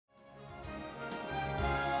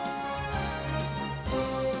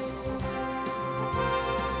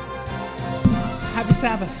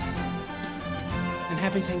Sabbath and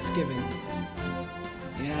happy Thanksgiving.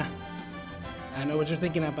 Yeah, I know what you're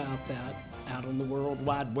thinking about that out on the World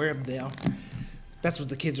Wide Web there. That's what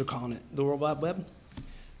the kids are calling it, the World Wide Web.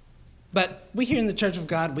 But we here in the Church of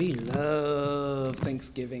God, we love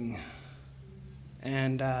Thanksgiving.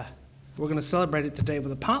 And we're going to celebrate it today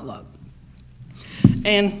with a potluck.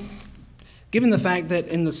 And given the fact that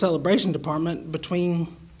in the celebration department, between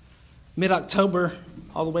mid-October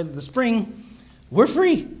all the way to the spring, we're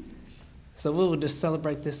free. So we'll just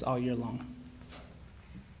celebrate this all year long.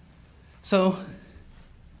 So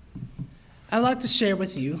I'd like to share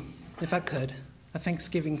with you, if I could, a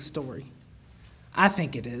Thanksgiving story. I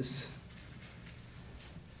think it is.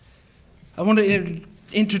 I want to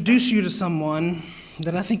introduce you to someone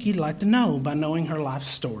that I think you'd like to know by knowing her life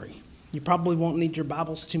story. You probably won't need your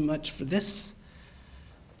Bibles too much for this.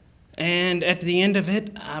 And at the end of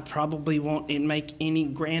it, I probably won't make any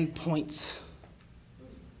grand points,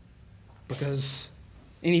 because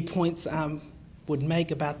any points I would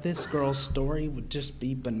make about this girl's story would just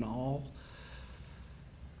be banal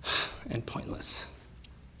and pointless.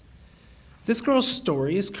 This girl's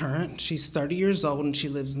story is current. She's 30 years old and she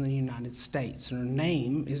lives in the United States. And her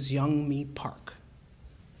name is Youngmi Park.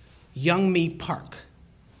 Youngmi Park.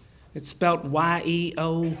 It's spelled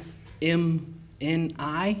Y-E-O-M-N-I,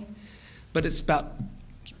 but it's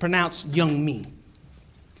pronounced Youngmi.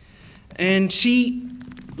 And she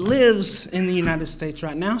lives in the United States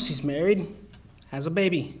right now. She's married, has a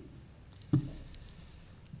baby.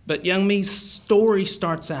 But Youngmi's story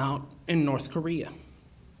starts out in North Korea.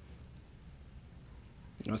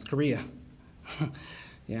 North Korea.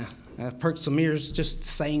 Yeah, I perked some ears just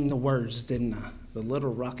saying the words, didn't I? The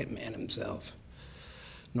little rocket man himself.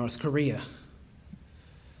 North Korea.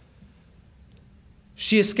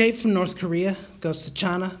 She escaped from North Korea, goes to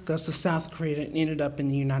China, goes to South Korea, and ended up in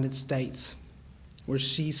the United States, where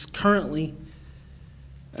she's currently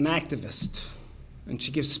an activist, and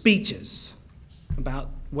she gives speeches about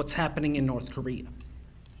what's happening in North Korea.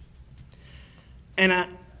 And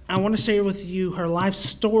I want to share with you her life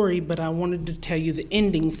story, but I wanted to tell you the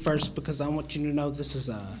ending first because I want you to know this is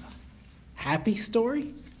a happy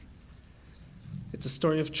story. It's a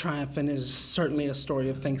story of triumph, and it is certainly a story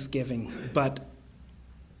of Thanksgiving. But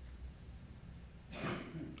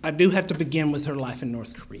I do have to begin with her life in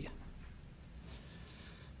North Korea.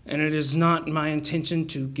 And it is not my intention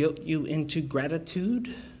to guilt you into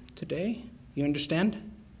gratitude today. You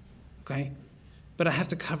understand? Okay? But I have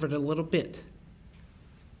to cover it a little bit.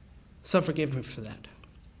 So forgive me for that.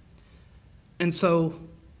 And so,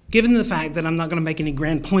 given the fact that I'm not going to make any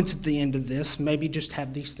grand points at the end of this, maybe just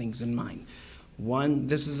have these things in mind. One,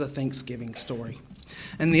 this is a Thanksgiving story.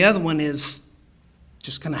 And the other one is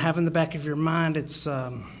just kind of have in the back of your mind, it's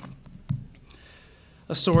a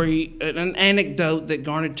story, an anecdote that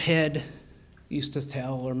Garnet Head used to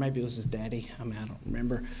tell, or maybe it was his daddy, I don't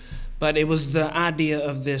remember. But it was the idea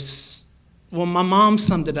of this, well, my mom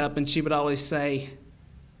summed it up, and she would always say,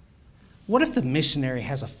 what if the missionary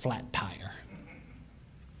has a flat tire?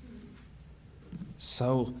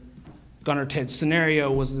 So Garnet Head's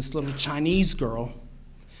scenario was this little Chinese girl,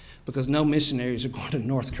 because no missionaries are going to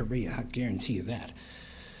North Korea, I guarantee you that.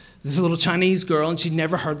 This little Chinese girl, and she'd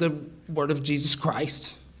never heard the word of Jesus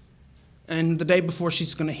Christ. And the day before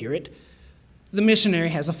she's going to hear it, the missionary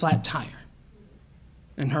has a flat tire.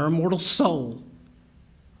 And her immortal soul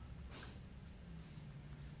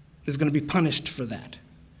is going to be punished for that.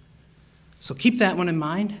 So keep that one in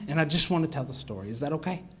mind, and I just want to tell the story. Is that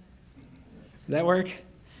okay? Does that work?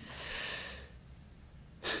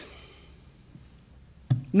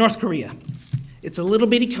 North Korea. It's a little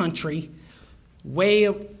bitty country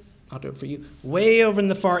I'll do it for you, way over in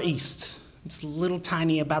the Far East. It's little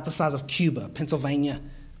tiny, about the size of Cuba, Pennsylvania.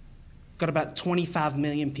 Got about 25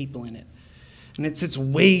 million people in it. And it's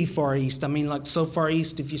way far east. I mean, like so far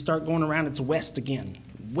east, if you start going around, it's west again,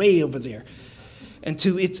 way over there. And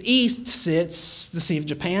to its east sits the Sea of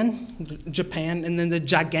Japan, and then the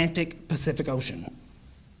gigantic Pacific Ocean.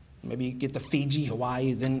 Maybe you get to Fiji,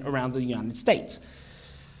 Hawaii, then around the United States.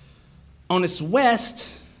 On its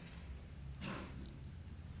west,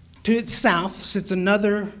 to its south, sits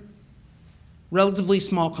another relatively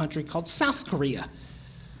small country called South Korea.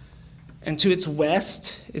 And to its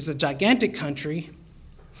west is a gigantic country.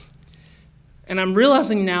 And I'm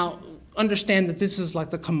realizing now, understand that this is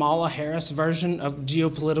like the Kamala Harris version of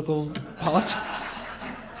geopolitical politics.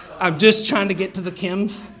 I'm just trying to get to the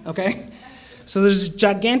Kims, okay? So there's a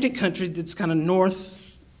gigantic country that's kind of north,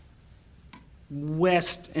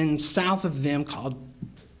 west, and south of them called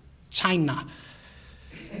China.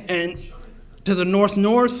 And to the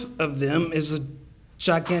north of them is a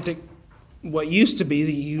gigantic what used to be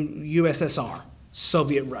the USSR,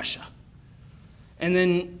 Soviet Russia. And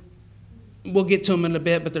then we'll get to them in a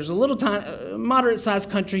bit, but there's a little moderate-sized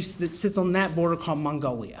country that sits on that border called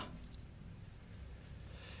Mongolia.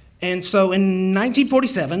 And so in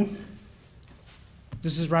 1947,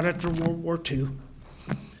 this is right after World War II,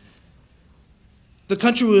 the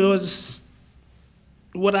country was,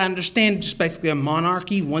 what I understand, just basically a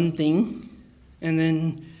monarchy, one thing. And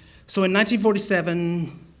then, so in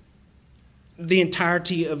 1947, the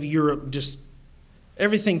entirety of Europe, just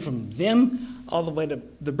everything from them all the way to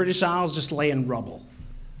the British Isles, just lay in rubble.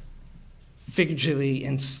 Figuratively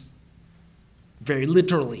and very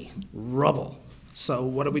literally, rubble. So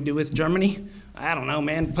what do we do with Germany? I don't know,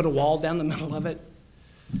 man. Put a wall down the middle of it.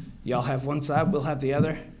 Y'all have one side, we'll have the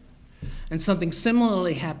other. And something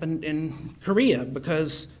similarly happened in Korea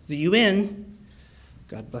because the UN,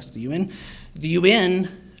 God bless the UN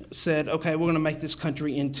said, okay, we're going to make this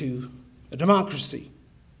country into a democracy.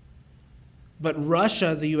 But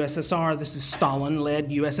Russia, the USSR, this is Stalin-led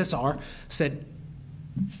USSR, said,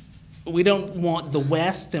 we don't want the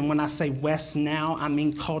West, and when I say West now, I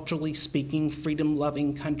mean culturally speaking,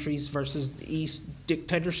 freedom-loving countries versus the East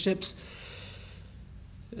dictatorships.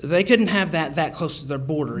 They couldn't have that close to their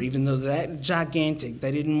border, even though that gigantic.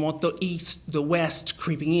 They didn't want the West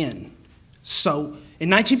creeping in. So in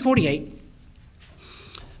 1948,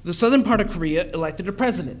 the southern part of Korea elected a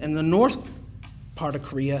president, and the north part of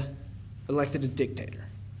Korea elected a dictator.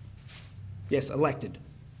 Yes, elected,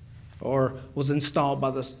 or was installed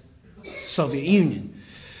by the Soviet Union.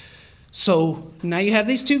 So now you have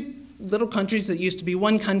these two little countries that used to be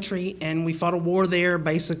one country, and we fought a war there,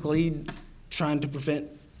 basically trying to prevent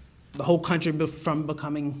the whole country from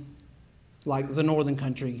becoming like the northern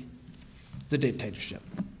country, the dictatorship.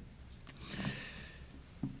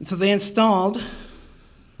 And so they installed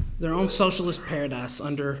their own socialist paradise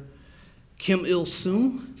under Kim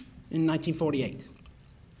Il-sung in 1948.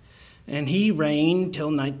 And he reigned till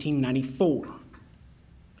 1994.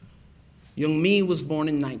 Young-mi was born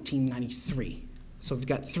in 1993. So we've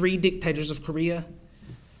got three dictators of Korea.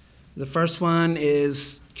 The first one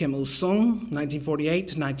is Kim Il-sung, 1948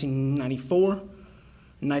 to 1994.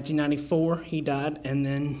 In 1994, he died, and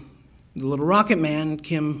then the little rocket man,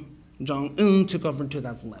 Kim Jong-un, took over in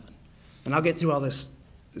 2011. And I'll get through all this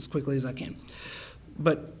as quickly as I can.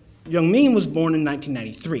 But Young-mi was born in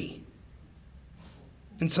 1993.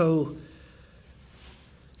 And so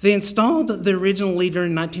they installed the original leader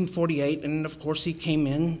in 1948, and of course he came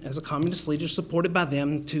in as a communist leader supported by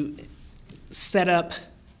them to set up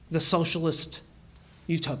the socialist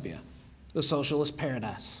utopia, the socialist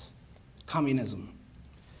paradise, communism.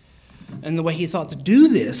 And the way he thought to do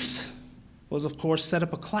this was, of course, set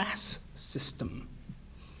up a class system,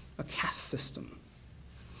 a caste system.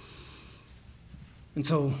 And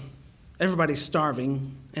so everybody's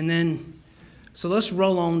starving. And then, so let's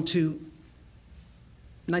roll on to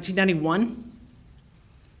 1991.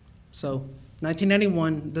 So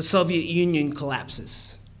 1991, the Soviet Union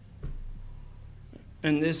collapses.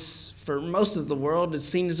 And this, for most of the world, is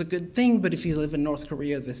seen as a good thing, but if you live in North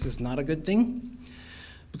Korea, this is not a good thing,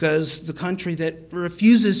 because the country that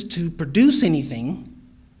refuses to produce anything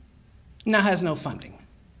now has no funding.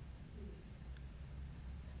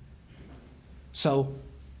 So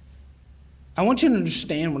I want you to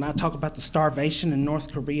understand when I talk about the starvation in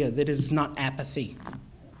North Korea that it is not apathy.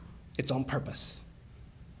 It's on purpose.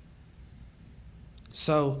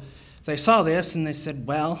 So they saw this and they said,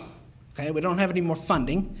 well, okay, we don't have any more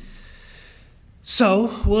funding,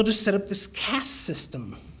 so we'll just set up this caste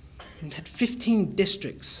system. It had 15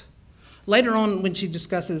 districts. Later on, when she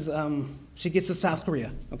discusses, she gets to South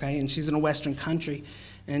Korea, okay, and she's in a Western country,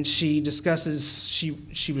 and she discusses,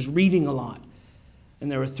 she was reading a lot,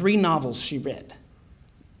 and there were 3 novels she read.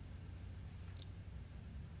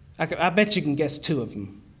 I bet you can guess 2 of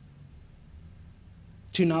them.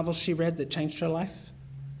 2 novels she read that changed her life.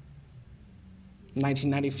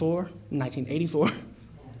 1994, 1984,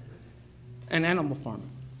 and Animal Farm.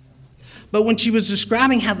 But when she was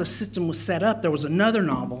describing how the system was set up, there was another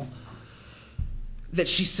novel that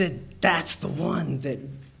she said, that's the one that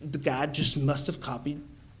the guy just must have copied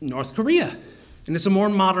North Korea. And it's a more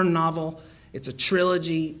modern novel. It's a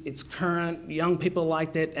trilogy. It's current. Young people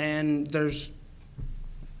liked it, and there's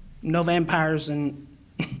no vampires and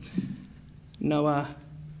no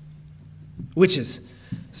witches.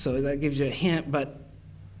 So that gives you a hint, but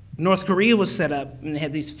North Korea was set up, and they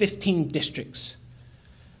had these 15 districts.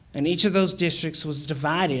 And each of those districts was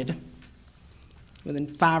divided within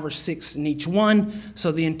 5 or 6 in each one,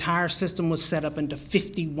 so the entire system was set up into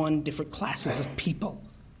 51 different classes of people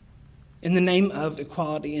in the name of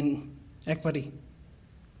equality and equity.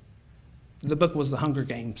 The book was The Hunger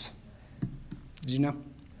Games. Did you know?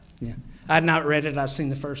 Yeah. I had not read it. I'd seen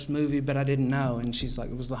the first movie, but I didn't know. And she's like,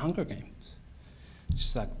 it was The Hunger Games.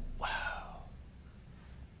 She's like, wow.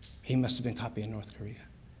 He must have been copying North Korea.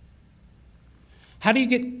 How do you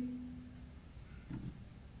get...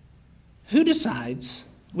 Who decides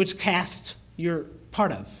which caste you're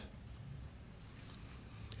part of?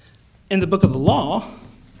 In the book of the law,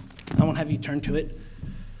 I won't have you turn to it,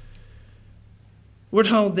 we're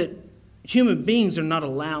told that human beings are not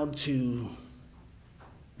allowed to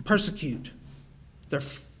persecute the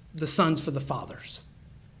sons for the fathers.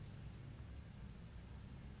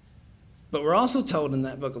 But we're also told in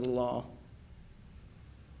that book of the law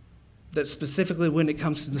that specifically when it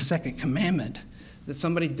comes to the second commandment, that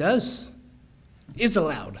somebody is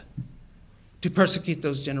allowed to persecute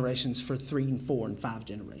those generations for 3 and 4 and 5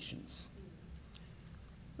 generations.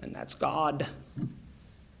 And that's God.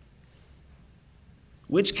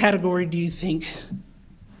 Which category do you think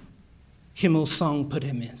Kim Il-sung put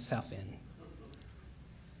himself in?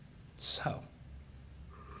 So,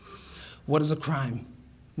 what is a crime?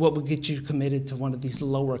 What would get you committed to one of these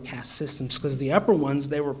lower caste systems? Because the upper ones,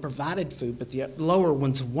 they were provided food, but the lower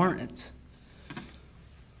ones weren't.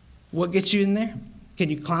 What gets you in there? Can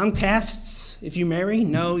you climb castes if you marry?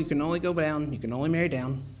 No, you can only go down. You can only marry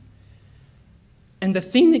down. And the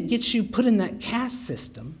thing that gets you put in that caste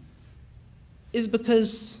system is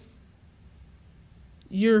because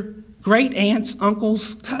your great aunt's,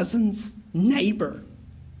 uncle's, cousin's neighbor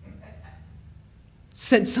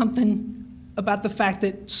said something about the fact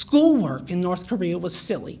that schoolwork in North Korea was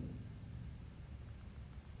silly.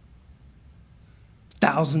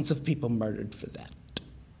 Thousands of people murdered for that.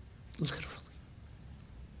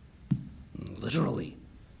 Literally.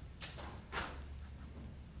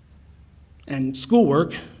 And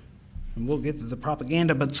schoolwork, and we'll get to the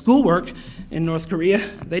propaganda, but schoolwork in North Korea,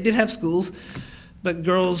 they did have schools, but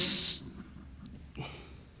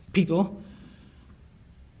people,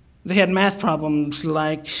 they had math problems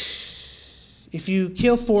like if you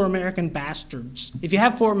kill 4 American bastards, if you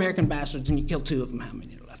have 4 American bastards and you kill 2 of them, how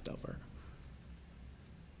many are left over?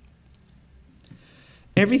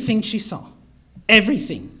 Everything she saw,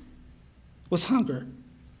 everything was hunger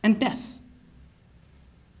and death.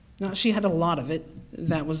 Now, she had a lot of it.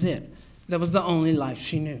 That was it. That was the only life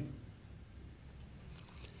she knew.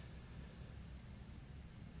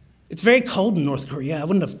 It's very cold in North Korea. I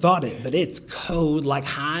wouldn't have thought it, but it's cold, like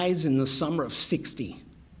highs in the summer of 60.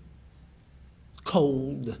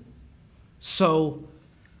 Cold. So,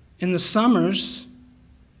 in the summers,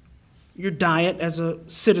 your diet as a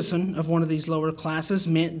citizen of one of these lower classes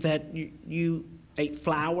meant that you ate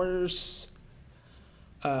flowers.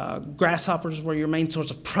 Grasshoppers were your main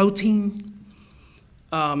source of protein.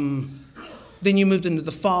 Then you moved into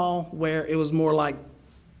the fall where it was more like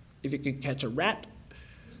if you could catch a rat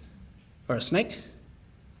or a snake.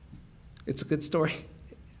 It's a good story,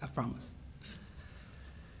 I promise.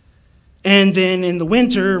 And then in the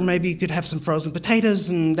winter, maybe you could have some frozen potatoes,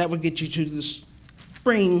 and that would get you to the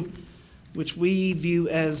spring, which we view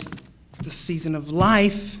as the season of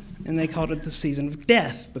life, and they called it the season of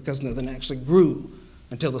death because nothing actually grew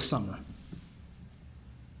until the summer.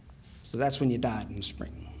 So that's when you died in the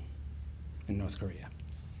spring in North Korea.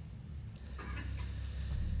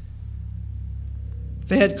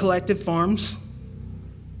 They had collective farms.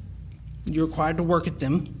 You're required to work at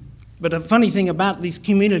them. But a funny thing about these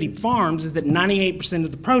community farms is that 98%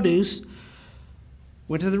 of the produce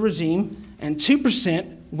went to the regime and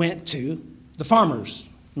 2% went to the farmers,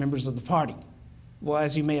 members of the party. Well,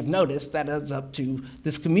 as you may have noticed, that adds up to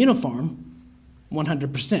this communal farm,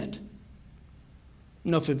 100%.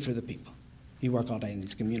 No food for the people. You work all day in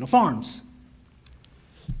these communal farms.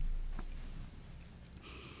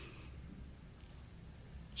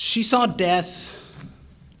 She saw death.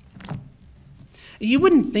 You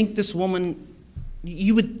wouldn't think this woman,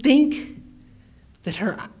 you would think that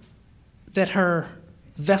her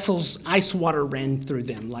vessel's ice water ran through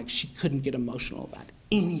them, like she couldn't get emotional about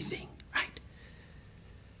anything, right?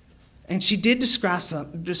 And she did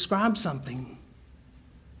describe something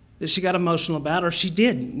that she got emotional about, or she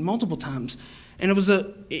did multiple times. And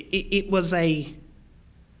it was a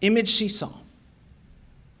image she saw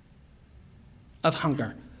of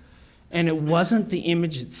hunger. And it wasn't the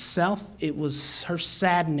image itself, it was her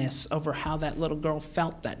sadness over how that little girl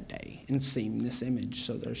felt that day in seeing this image.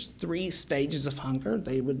 So there's 3 stages of hunger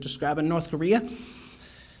they would describe in North Korea.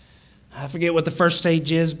 I forget what the first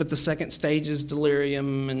stage is, but the second stage is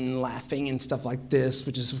delirium and laughing and stuff like this,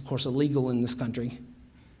 which is, of course, illegal in this country.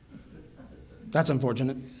 That's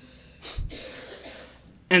unfortunate.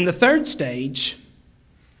 And the third stage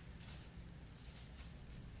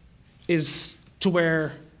is to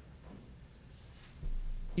where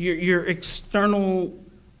your external,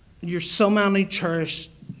 you're so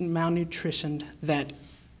malnutritioned that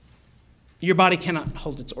your body cannot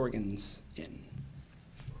hold its organs in.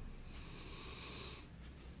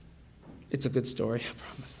 It's a good story, I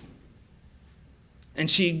promise.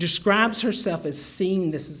 And she describes herself as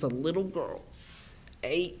seeing this as a little girl,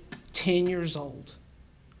 8, 10 years old.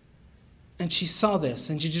 And she saw this,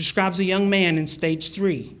 and she describes a young man in stage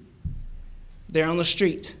 3, there on the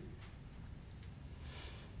street.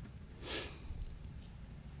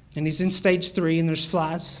 And he's in stage 3, and there's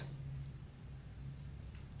flies,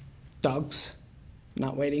 dogs,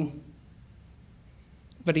 not waiting.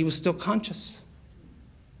 But he was still conscious.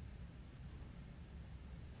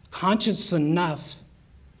 Conscious enough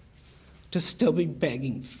to still be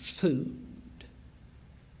begging food.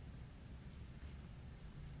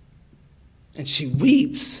 And she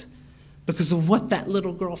weeps because of what that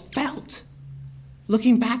little girl felt.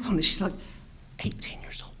 Looking back on it, she's like, 18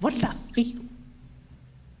 years old, what did I feel?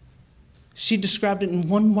 She described it in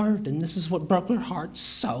one word, and this is what broke her heart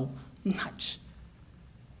so much.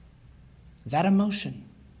 That emotion,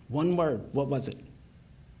 one word, what was it?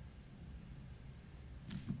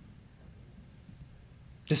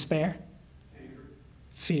 Despair? Anger.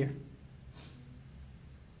 Fear?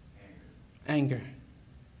 Anger.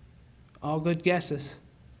 All good guesses.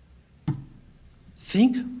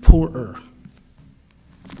 Think poorer.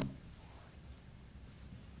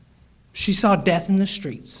 She saw death in the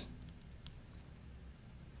streets,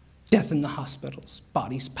 death in the hospitals,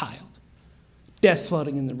 bodies piled, death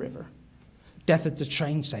floating in the river, death at the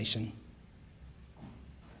train station.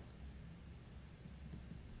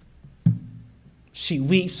 She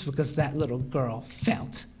weeps because that little girl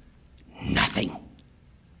felt nothing.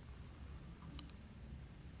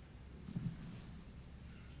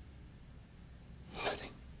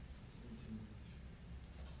 Nothing.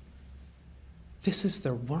 This is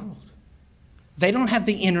their world. They don't have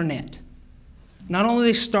the internet. Not only are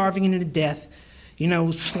they starving into death,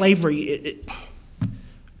 slavery,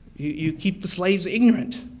 you keep the slaves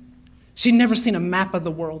ignorant. She'd never seen a map of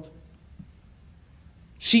the world.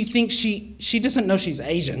 She thinks she doesn't know she's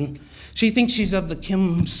Asian. She thinks she's of the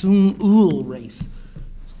Kim Il-sung race.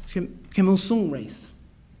 Kim Il-sung race.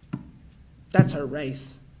 That's her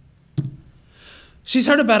race. She's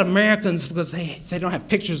heard about Americans because they don't have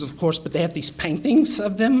pictures, of course, but they have these paintings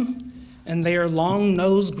of them, and they are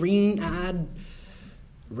long-nosed, green-eyed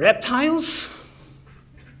reptiles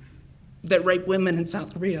that rape women in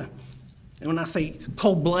South Korea. And when I say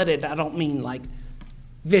cold-blooded, I don't mean like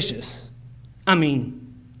vicious. I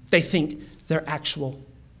mean, they think they're actual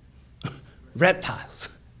reptiles.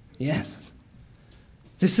 Yes.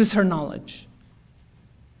 This is her knowledge.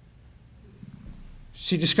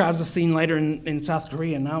 She describes a scene later in South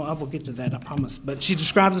Korea, and I will get to that, I promise. But she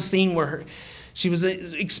describes a scene where she was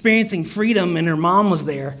experiencing freedom, and her mom was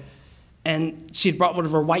there, and she had brought one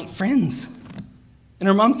of her white friends. And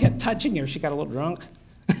her mom kept touching her. She got a little drunk.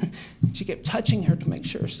 She kept touching her to make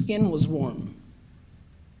sure her skin was warm.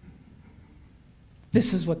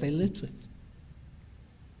 This is what they lived with.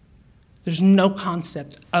 There's no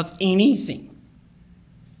concept of anything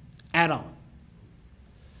at all.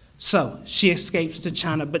 So she escapes to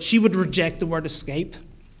China, but she would reject the word escape.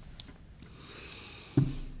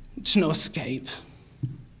 There's no escape.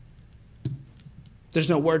 There's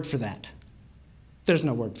no word for that. There's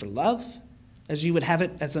no word for love, as you would have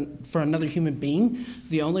it for another human being.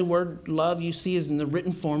 The only word love you see is in the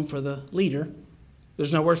written form for the leader.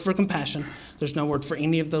 There's no word for compassion. There's no word for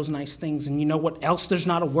any of those nice things. And you know what else there's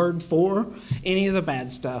not a word for? Any of the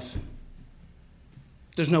bad stuff.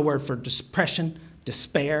 There's no word for depression,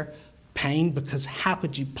 despair, pain, because how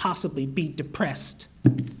could you possibly be depressed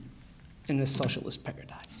in this socialist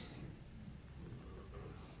paradise?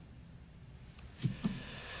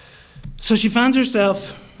 So she finds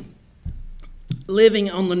herself living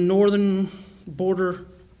on the northern border,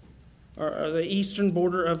 or the eastern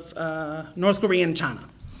border of North Korea and China.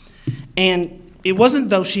 And it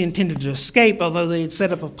wasn't though she intended to escape, although they had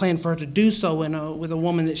set up a plan for her to do so with a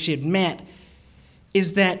woman that she had met,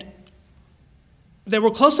 is that they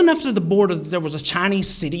were close enough to the border that there was a Chinese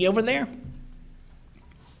city over there.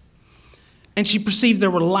 And she perceived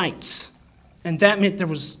there were lights. And that meant there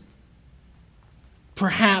was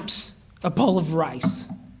perhaps a bowl of rice.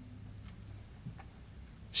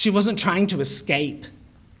 She wasn't trying to escape.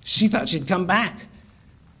 She thought she'd come back.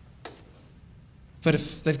 But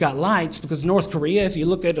if they've got lights, because North Korea, if you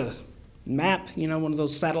look at a map, one of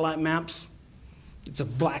those satellite maps, it's a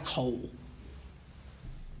black hole.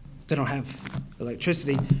 They don't have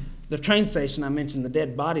electricity. The train station I mentioned the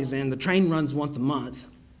dead bodies in, the train runs once a month.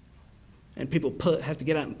 and people have to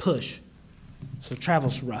get out and push. So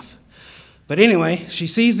travel's rough. But anyway, she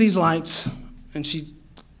sees these lights, and she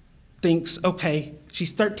thinks, okay,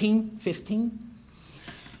 she's 13, 15.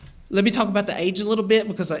 Let me talk about the age a little bit,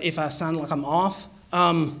 because if I sound like I'm off.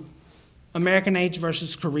 American age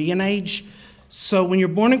versus Korean age. So when you're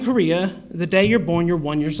born in Korea, the day you're born, you're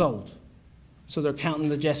 1 year old. So they're counting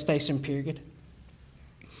the gestation period.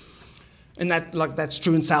 And that's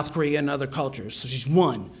true in South Korea and other cultures. So she's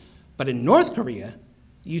 1. But in North Korea,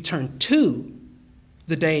 you turn 2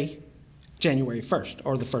 the day January 1st,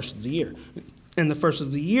 or the first of the year. And the first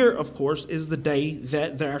of the year, of course, is the day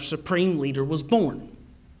that their supreme leader was born.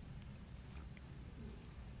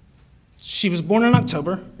 She was born in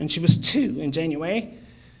October, and she was 2 in January.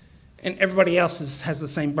 And everybody else has the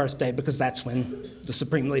same birthday, because that's when the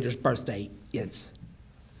supreme leader's birthday is.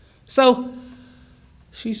 So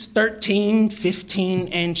she's 13, 15,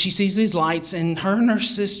 and she sees these lights, and her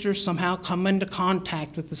sister somehow come into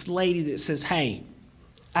contact with this lady that says, hey,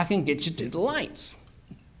 I can get you to the lights.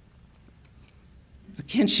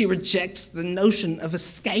 Again, she rejects the notion of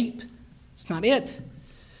escape. It's not it.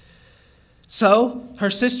 So her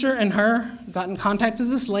sister and her got in contact with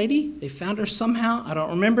this lady. They found her somehow. I don't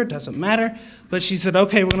remember. It doesn't matter. But she said,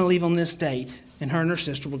 okay, we're going to leave on this date. And her and her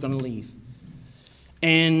sister were going to leave.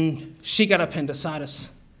 And she got appendicitis.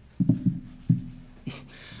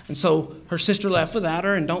 And so her sister left without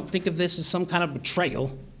her. And don't think of this as some kind of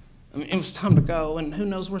betrayal. I mean, it was time to go. And who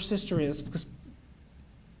knows where sister is, because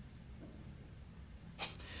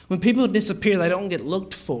when people disappear, they don't get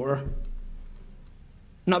looked for.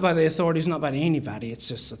 Not by the authorities, not by anybody. It's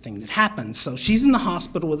just a thing that happens. So she's in the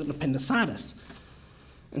hospital with an appendicitis.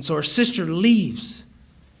 And so her sister leaves.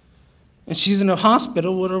 And she's in a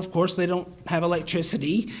hospital where, of course, they don't have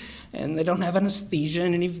electricity and they don't have anesthesia.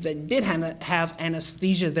 And if they did have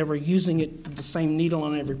anesthesia, they were using the same needle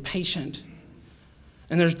on every patient.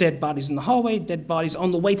 And there's dead bodies in the hallway, dead bodies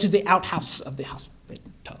on the way to the outhouse of the hospital,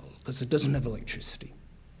 because it doesn't have electricity.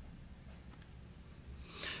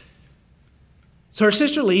 So her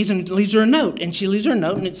sister leaves and leaves her a note. And she leaves her a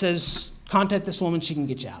note, and it says, contact this woman, she can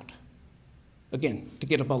get you out. Again, to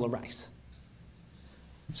get a bowl of rice.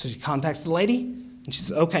 So she contacts the lady, and she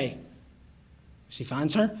says, okay. She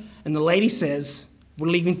finds her, and the lady says, we're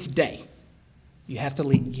leaving today. You have to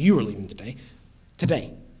leave. You are leaving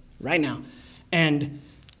today, right now. And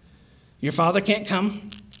your father can't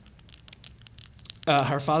come.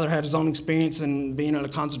 Her father had his own experience in being in a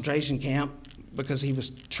concentration camp because he was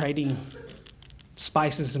trading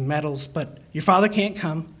spices and metals, but your father can't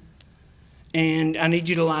come, and I need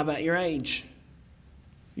you to lie about your age.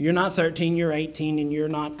 You're not 13, you're 18, and you're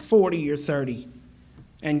not 40, you're 30,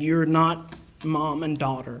 and you're not mom and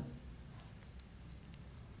daughter.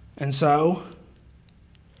 And so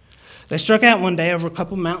they struck out one day over a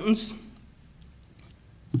couple mountains.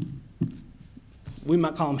 We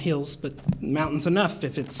might call them hills, but mountains enough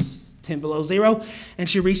if it's 10 below zero. And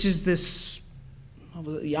she reaches this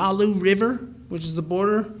Yalu River, which is the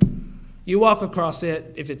border. You walk across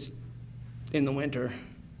it if it's in the winter,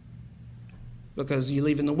 because you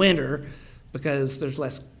leave in the winter because there's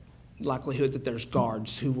less likelihood that there's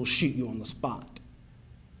guards who will shoot you on the spot.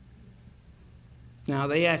 Now,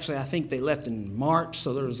 I think they left in March,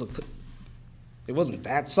 so it wasn't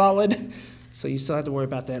that solid, so you still have to worry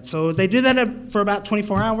about that. So they do that for about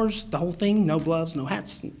 24 hours, the whole thing, no gloves, no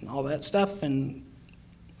hats, and all that stuff, and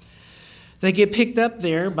they get picked up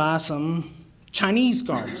there by some Chinese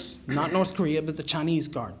guards, not North Korea, but the Chinese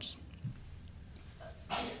guards.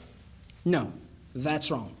 No, that's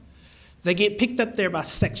wrong. They get picked up there by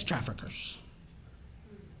sex traffickers,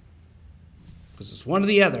 because it's one or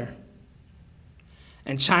the other.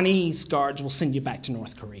 And Chinese guards will send you back to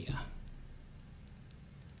North Korea,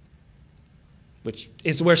 which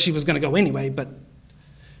is where she was going to go anyway. But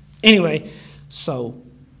anyway, so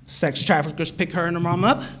sex traffickers pick her and her mom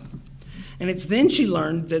up. And it's then she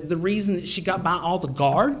learned that the reason that she got by all the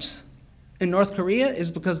guards in North Korea is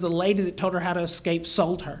because the lady that told her how to escape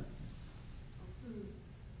sold her.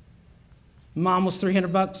 Mom was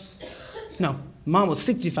 $300. No, mom was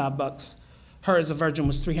 $65. Her as a virgin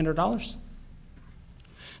was $300.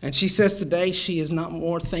 And she says today she is not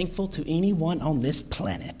more thankful to anyone on this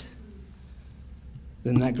planet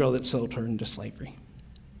than that girl that sold her into slavery.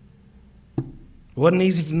 It wasn't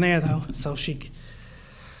easy from there, though. So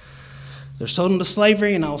they're sold into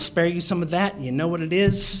slavery, and I'll spare you some of that. You know what it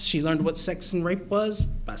is. She learned what sex and rape was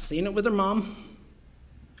by seeing it with her mom.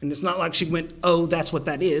 And it's not like she went, oh, that's what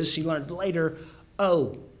that is. She learned later,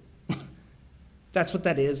 oh, that's what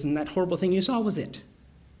that is, and that horrible thing you saw was it.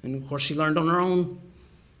 And, of course, she learned on her own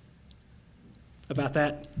about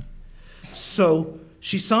that. So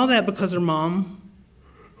she saw that because her mom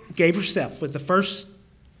gave herself with the first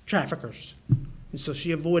traffickers. And so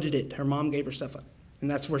she avoided it. Her mom gave herself up.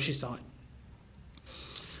 And that's where she saw it.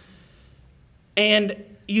 And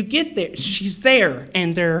you get there, she's there,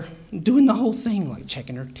 and they're doing the whole thing, like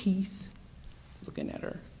checking her teeth, looking at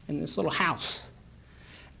her in this little house.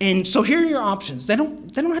 And so here are your options. They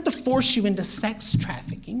don't have to force you into sex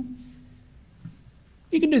trafficking.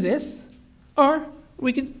 You can do this, or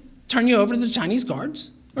we could turn you over to the Chinese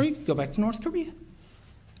guards, or you could go back to North Korea.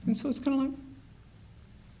 And so it's kind of like,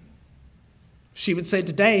 she would say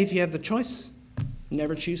today, if you have the choice,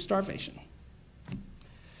 never choose starvation.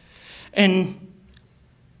 And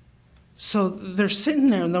so they're sitting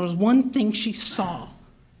there, and there was one thing she saw.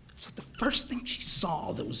 So the first thing she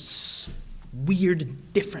saw that was weird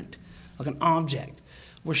and different, like an object,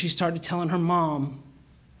 where she started telling her mom,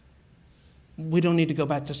 we don't need to go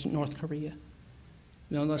back to North Korea.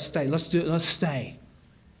 No, let's stay. Let's stay.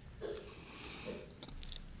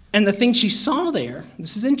 And the thing she saw there,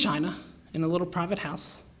 this is in China, in a little private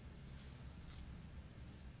house,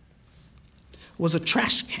 was a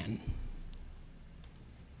trash can.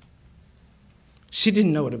 She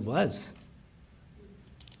didn't know what it was.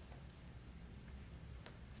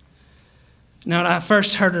 Now, when I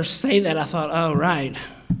first heard her say that, I thought, oh, right.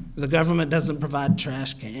 The government doesn't provide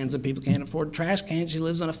trash cans, and people can't afford trash cans. She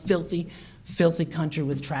lives in a filthy, filthy country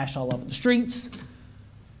with trash all over the streets.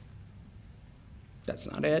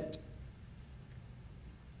 That's not it.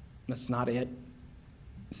 That's not it.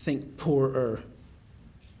 Think poorer.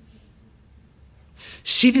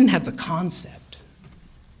 She didn't have the concept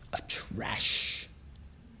of trash.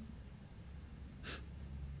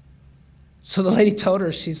 So the lady told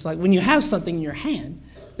her, she's like, when you have something in your hand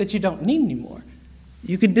that you don't need anymore,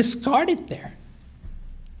 you could discard it there.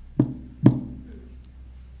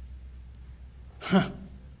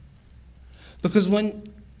 Because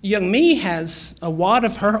when young me has a wad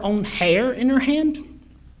of her own hair in her hand,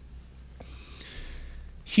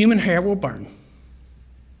 human hair will burn.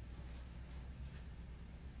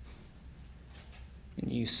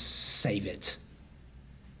 And you save it.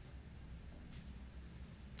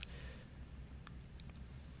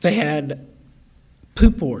 They had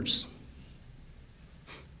poop wars.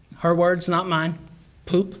 Her words, not mine.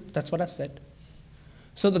 Poop, that's what I said.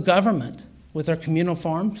 So the government, with their communal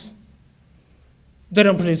farms, they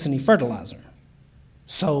don't produce any fertilizer.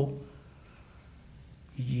 So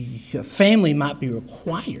your family might be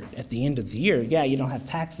required at the end of the year. Yeah, you don't have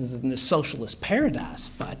taxes in this socialist paradise,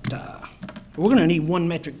 but we're going to need 1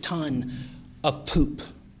 metric ton of poop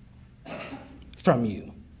from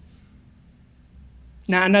you.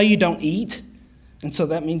 Now, I know you don't eat, and so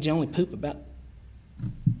that means you only poop about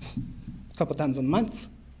a couple times a month.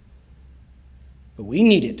 But we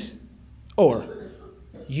need it. Or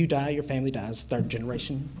you die, your family dies, 3rd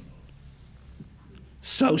generation.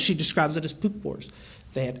 So she describes it as poop wars.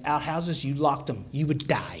 They had outhouses, you locked them, you would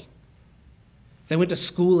die. They went to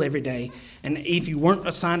school every day, and if you weren't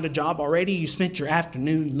assigned a job already, you spent your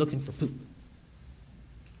afternoon looking for poop.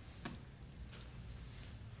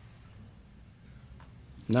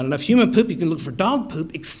 Not enough human poop, you can look for dog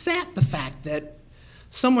poop, except the fact that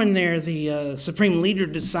somewhere in there, the supreme leader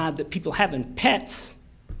decided that people having pets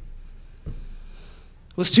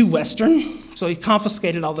was too Western, so he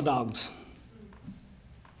confiscated all the dogs.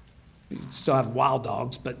 You still have wild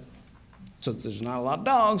dogs, but so there's not a lot of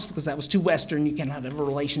dogs because that was too Western. You cannot have a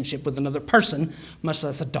relationship with another person, much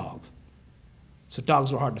less a dog. So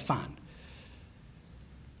dogs were hard to find.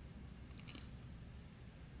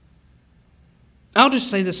 I'll just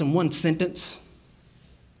say this in one sentence.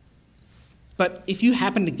 But if you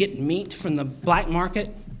happen to get meat from the black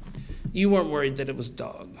market, you weren't worried that it was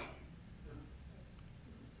dog.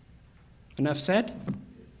 Enough said?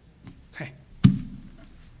 Okay.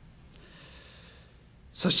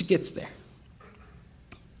 So she gets there.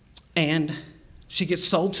 And she gets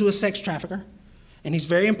sold to a sex trafficker. And he's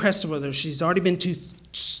very impressed with her. She's already been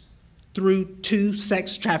through 2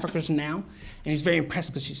 sex traffickers now. And he's very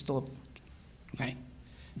impressed because she's still okay?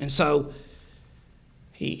 And so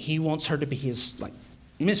he wants her to be his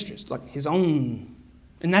mistress, like his own.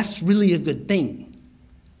 And that's really a good thing.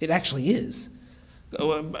 It actually is.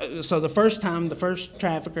 So the first time, the first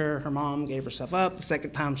trafficker, her mom gave herself up. The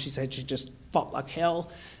second time, she said she just fought like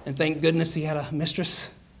hell. And thank goodness he had a mistress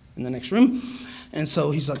in the next room. And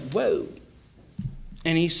so he's like, whoa.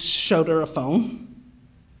 And he showed her a phone. And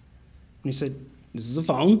he said, this is a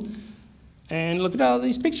phone. And look at all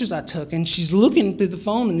these pictures I took. And she's looking through the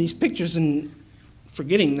phone and these pictures and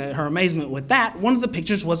forgetting her amazement with that. One of the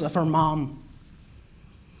pictures was of her mom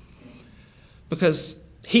because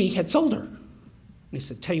he had sold her. And he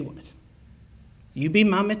said, tell you what, You be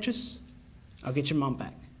my mistress, I'll get your mom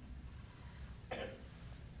back.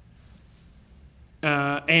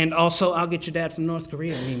 And also, I'll get your dad from North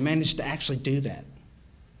Korea. And he managed to actually do that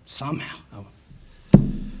somehow.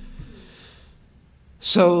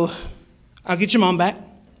 So, I'll get your mom back.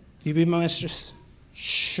 You be my mistress?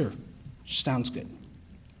 Sure. Sounds good.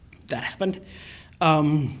 That happened.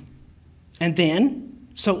 And then,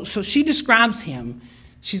 so she describes him.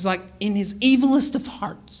 She's like, in his evilest of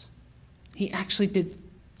hearts, he actually did,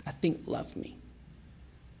 I think, love me.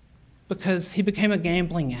 Because he became a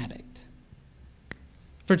gambling addict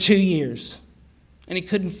for 2 years. And he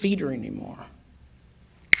couldn't feed her anymore.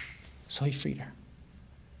 So he freed her.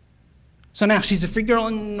 So now she's a free girl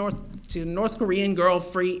in she's a North Korean girl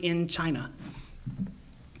free in China.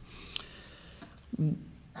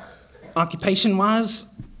 Occupation-wise,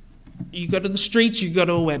 you go to the streets, you go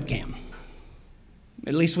to a webcam.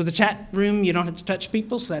 At least with the chat room, you don't have to touch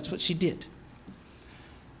people, so that's what she did.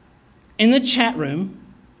 In the chat room,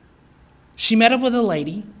 she met up with a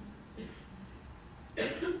lady,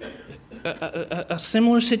 a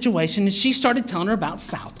similar situation, and she started telling her about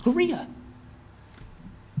South Korea.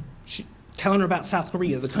 Telling her about South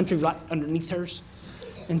Korea, the country right underneath hers.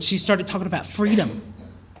 And she started talking about freedom.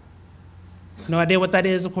 No idea what that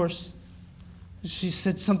is, of course. She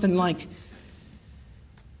said something like,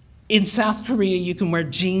 in South Korea, you can wear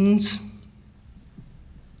jeans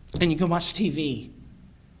and you can watch TV.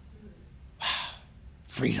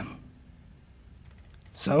 Freedom.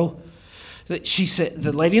 So she said,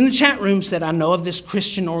 the lady in the chat room said, I know of this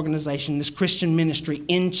Christian organization, this Christian ministry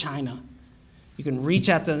in China. You can reach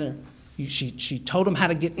out to them. She told them how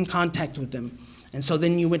to get in contact with them. And so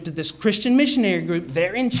then you went to this Christian missionary group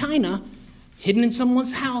there in China, hidden in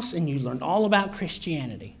someone's house, and you learned all about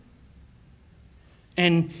Christianity.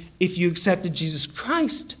 And if you accepted Jesus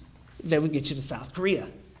Christ, that would get you to South Korea.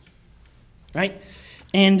 Right?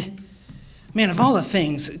 And, man, of all the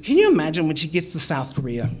things, can you imagine when she gets to South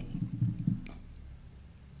Korea?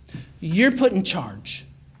 You're put in charge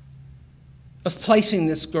of placing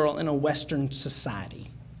this girl in a Western society,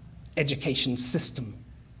 education system.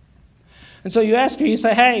 And so you ask her, you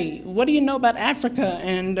say, hey, what do you know about Africa?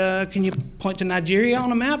 And can you point to Nigeria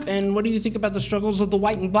on a map? And what do you think about the struggles of the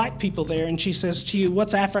white and black people there? And she says to you,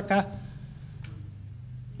 what's Africa?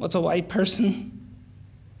 What's a white person?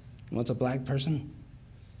 What's a black person?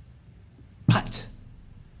 But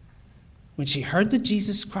when she heard the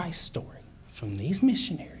Jesus Christ story from these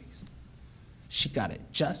missionaries, she got it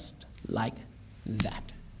just like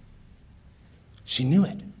that. She knew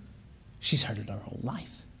it. She's heard it her whole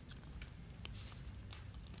life.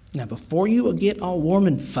 Now, before you get all warm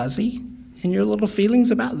and fuzzy in your little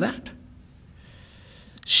feelings about that,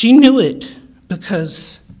 she knew it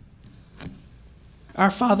because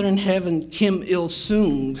our Father in heaven, Kim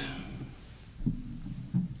Il-sung,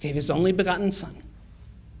 gave his only begotten son,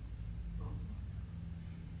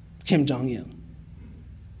 Kim Jong-il.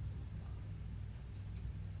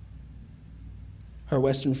 Her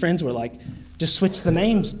Western friends were like, just switch the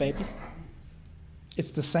names, baby.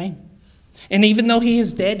 It's the same. And even though he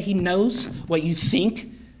is dead, he knows what you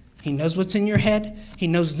think. He knows what's in your head. He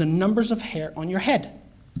knows the numbers of hair on your head.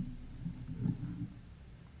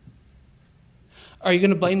 Are you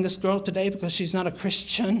going to blame this girl today because she's not a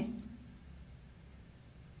Christian?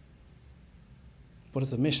 What if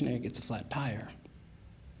the missionary gets a flat tire?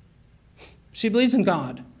 She believes in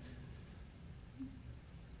God.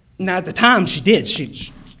 Now, at the time, she did.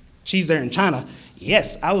 She's there in China.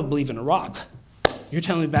 Yes, I would believe in a rock. You're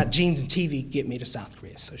telling me about jeans and TV, get me to South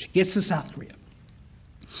Korea. So she gets to South Korea.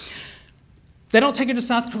 They don't take her to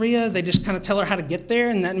South Korea. They just kind of tell her how to get there,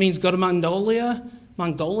 and that means go to Mongolia,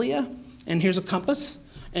 and here's a compass,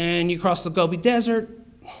 and you cross the Gobi Desert.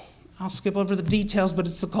 I'll skip over the details, but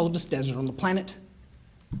it's the coldest desert on the planet.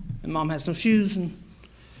 And mom has no shoes, and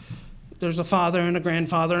there's a father and a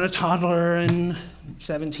grandfather and a toddler and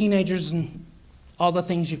 7 teenagers and all the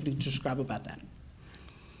things you could describe about that.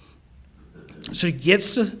 So she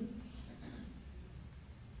gets to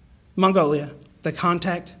Mongolia. They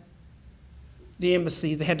contact the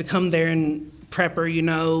embassy. They had to come there and prep her,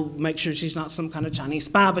 make sure she's not some kind of Chinese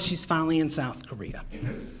spy, but she's finally in South Korea.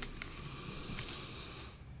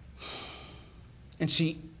 And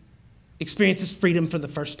she experiences freedom for the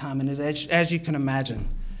first time. And as you can imagine,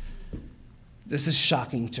 this is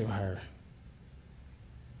shocking to her.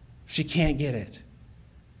 She can't get it.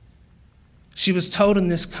 She was told in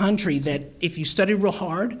this country that if you study real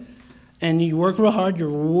hard and you work real hard, you're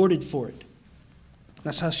rewarded for it.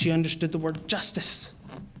 That's how she understood the word justice.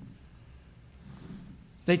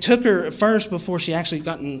 They took her at first, before she actually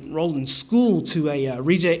got enrolled in school, to a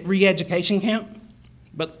re-education camp.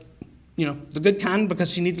 But the good kind,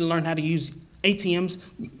 because she needed to learn how to use ATMs,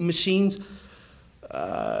 machines,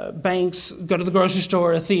 banks, go to the grocery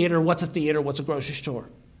store, a theater. What's a theater? What's a grocery store?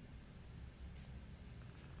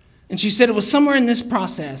 And she said it was somewhere in this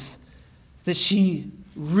process that she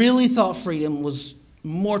really thought freedom was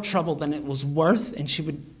more trouble than it was worth, and she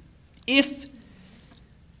would, if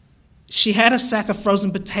she had a sack of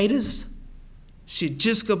frozen potatoes, she'd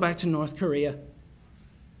just go back to North Korea.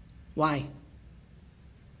 Why?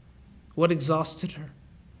 What exhausted her?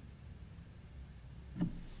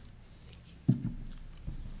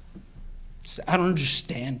 I don't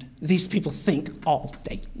understand. These people think all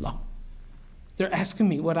day long. They're asking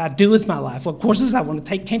me what I do with my life, what courses I want to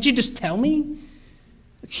take. Can't you just tell me?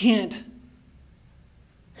 I can't.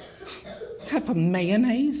 Have a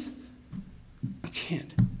mayonnaise? I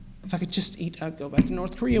can't. If I could just eat, I'd go back to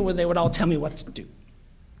North Korea where they would all tell me what to do.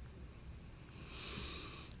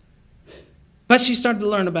 But she started to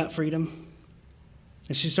learn about freedom,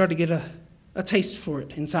 and she started to get a taste for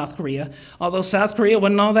it in South Korea. Although South Korea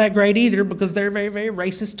wasn't all that great either, because they're a very, very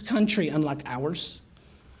racist country, unlike ours.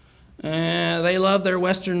 They love their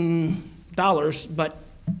Western dollars, but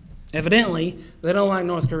evidently they don't like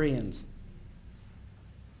North Koreans.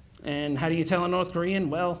 And how do you tell a North Korean?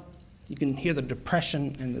 Well, you can hear the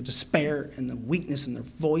depression and the despair and the weakness in their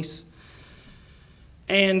voice.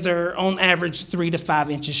 And they're on average 3 to 5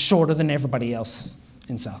 inches shorter than everybody else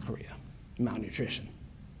in South Korea. Malnutrition.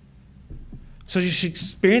 So she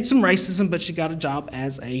experienced some racism, but she got a job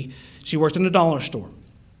she worked in a dollar store.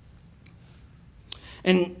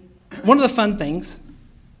 And one of the fun things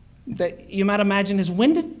that you might imagine is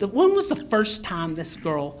when was the first time this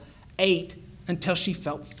girl ate until she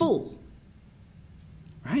felt full?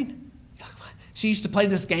 Right? She used to play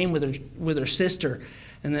this game with her sister,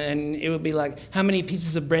 and then it would be like, how many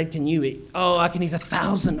pieces of bread can you eat? Oh, I can eat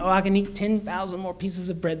 1,000. Oh, I can eat 10,000 more pieces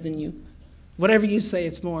of bread than you. Whatever you say,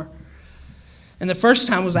 it's more. And the first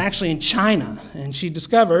time was actually in China, and she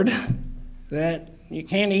discovered that you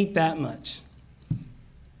can't eat that much.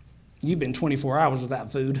 You've been 24 hours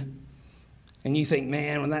without food, and you think,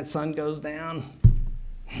 man, when that sun goes down,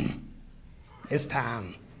 it's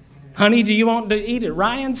time. Honey, do you want to eat at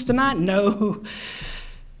Ryan's tonight? No.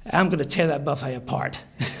 I'm going to tear that buffet apart.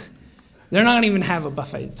 They're not going to even have a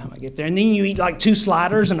buffet the time I get there. And then you eat like 2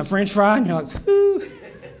 sliders and a French fry, and you're like, whoo.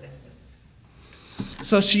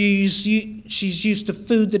 So she's used to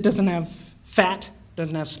food that doesn't have fat,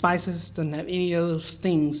 doesn't have spices, doesn't have any of those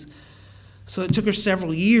things. So it took her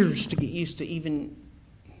several years to get used to even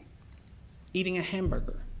eating a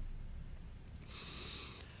hamburger.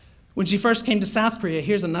 When she first came to South Korea,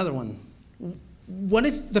 here's another one. What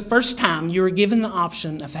if the first time you were given the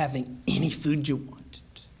option of having any food you wanted?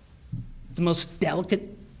 The most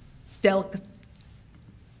delicate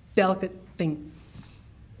thing.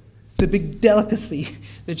 The big delicacy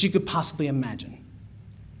that you could possibly imagine.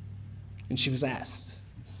 And she was asked,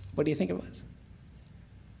 what do you think it was?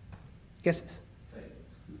 Guesses?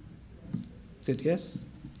 Good guess.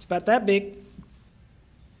 It's about that big.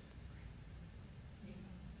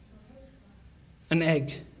 An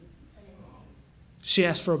egg. She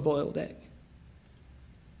asked for a boiled egg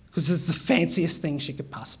because it's the fanciest thing she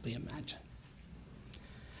could possibly imagine.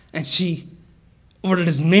 And she ordered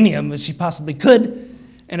as many of them as she possibly could,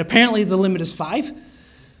 and apparently the limit is 5,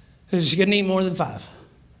 because she couldn't eat more than 5.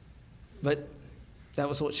 But that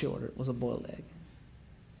was what she ordered, was a boiled egg.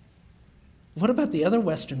 What about the other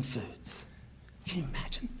Western foods? Can you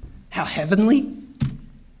imagine how heavenly?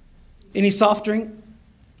 Any soft drink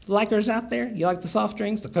likers out there? You like the soft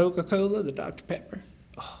drinks, the Coca-Cola, the Dr. Pepper?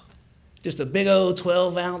 Oh, just a big old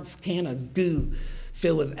 12-ounce can of goo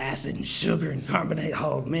filled with acid and sugar and carbonate.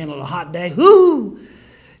 Oh, man, on a hot day. Whoo!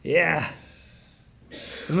 Yeah.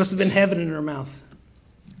 It must have been heaven in her mouth.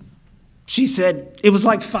 She said, it was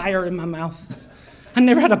like fire in my mouth. I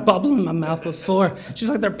never had a bubble in my mouth before. She's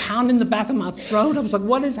like, they're pounding the back of my throat. I was like,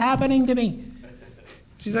 what is happening to me?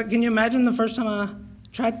 She's like, can you imagine the first time I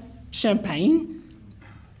tried champagne?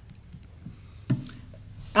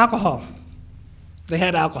 Alcohol. They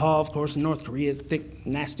had alcohol, of course, in North Korea, thick,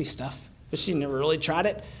 nasty stuff, but she never really tried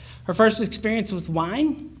it. Her first experience with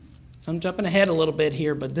wine, I'm jumping ahead a little bit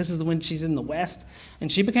here, but this is when she's in the West, and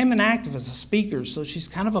she became an activist, a speaker, so she's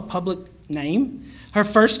kind of a public name. Her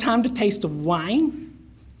first time to taste of wine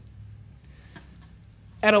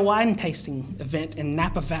at a wine tasting event in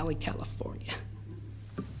Napa Valley, California.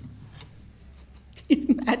 Can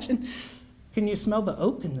you imagine? Can you smell the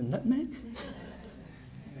oak and the nutmeg?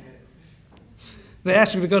 They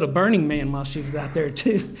asked her to go to Burning Man while she was out there,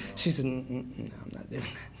 too. She said, no, I'm not doing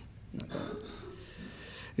that.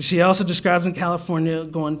 She also describes in California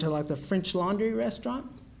going to like the French Laundry restaurant.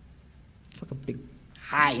 It's like a big,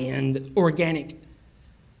 high-end, organic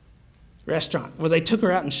restaurant where they took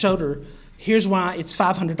her out and showed her, here's why it's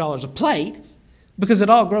 $500 a plate, because it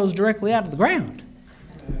all grows directly out of the ground.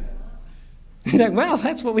 You're like, well,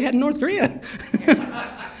 that's what we had in North Korea.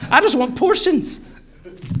 I just want portions.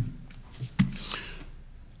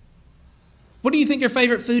 What do you think your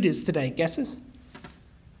favorite food is today? Guesses?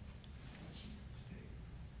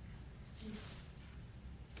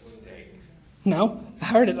 No, I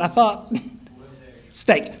heard it. I thought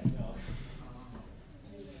steak.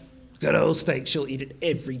 Good old steak. She'll eat it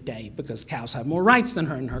every day because cows have more rights than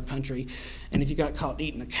her in her country. And if you got caught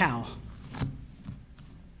eating a cow,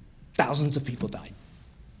 thousands of people died.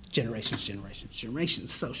 Generations, generations,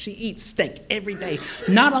 generations. So she eats steak every day,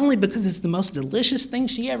 not only because it's the most delicious thing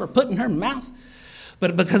she ever put in her mouth,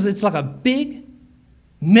 but because it's like a big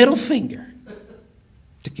middle finger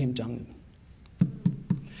to Kim Jong-un,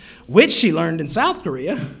 which she learned in South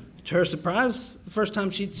Korea. To her surprise, the first time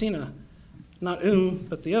she'd seen not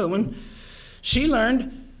but the other one, she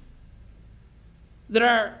learned that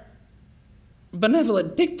our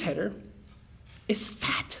benevolent dictator is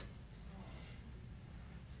fat.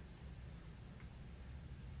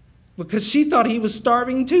 Because she thought he was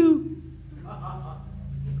starving too.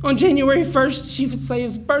 On January 1st, she would say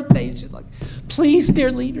his birthday. She's like, please,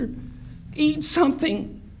 dear leader, eat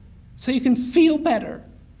something so you can feel better.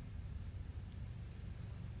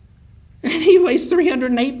 And he weighs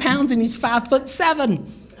 308 pounds and he's 5'7".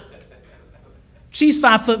 She's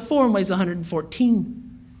 5'4" and weighs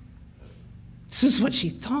 114. This is what she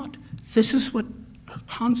thought. This is what her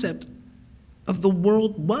concept of the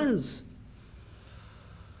world was.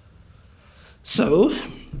 So,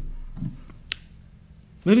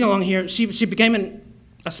 moving along here, she became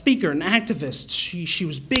a speaker, an activist. She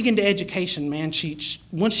was big into education, man.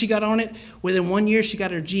 Once she got on it, within 1 year she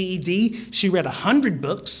got her GED. She read 100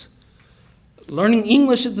 books, learning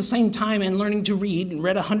English at the same time and learning to read, and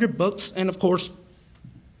read 100 books. And of course,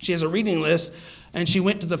 she has a reading list, and she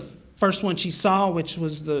went to the first one she saw, which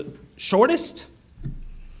was the shortest,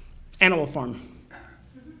 Animal Farm.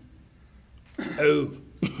 Oh.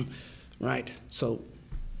 Right, so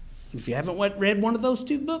if you haven't read one of those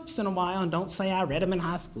two books in a while, and don't say I read them in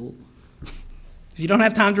high school. If you don't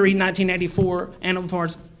have time to read 1984,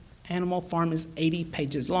 Animal Farm is 80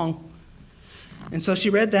 pages long. And so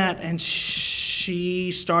she read that, and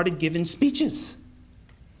she started giving speeches.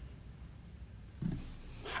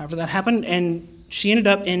 However that happened, and she ended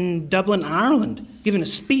up in Dublin, Ireland, giving a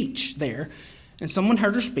speech there. And someone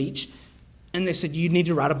heard her speech, and they said, you need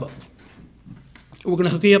to write a book. We're going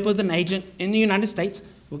to hook you up with an agent in the United States.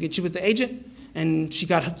 We'll get you with the agent. And she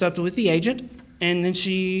got hooked up with the agent, and then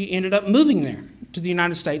she ended up moving there to the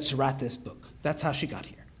United States to write this book. That's how she got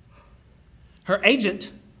here. Her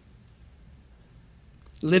agent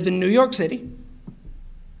lived in New York City.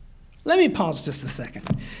 Let me pause just a second.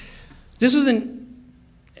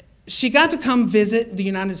 She got to come visit the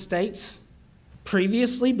United States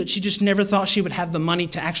previously, but she just never thought she would have the money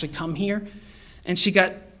to actually come here. And she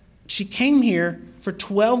came here for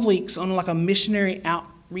 12 weeks on like a missionary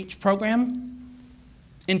outreach program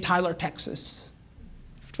in Tyler, Texas,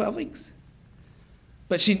 for 12 weeks.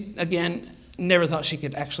 But she, again, never thought she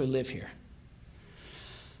could actually live here.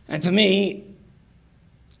 And to me,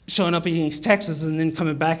 showing up in East Texas and then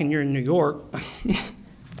coming back and you're in New York,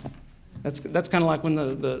 that's kind of like when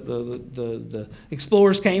the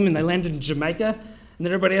explorers came and they landed in Jamaica, and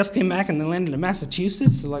then everybody else came back and they landed in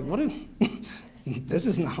Massachusetts. They're like, what? This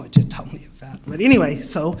is not what you told me about. But anyway,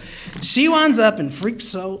 so she winds up in Freak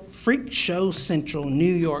Show Central,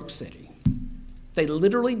 New York City. They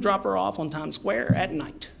literally drop her off on Times Square at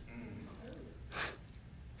night.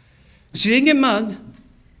 She didn't get mugged.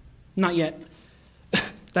 Not yet.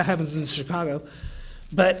 That happens in Chicago.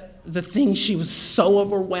 But the thing she was so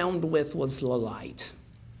overwhelmed with was the light.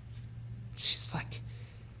 She's like,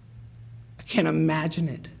 I can't imagine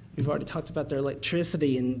it. We've already talked about their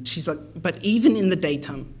electricity, and she's like, but even in the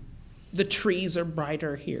daytime, the trees are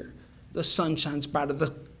brighter here. The sun shines brighter.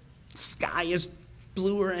 The sky is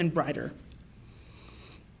bluer and brighter.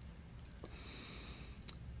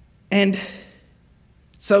 And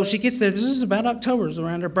so she gets there. This is about October. It's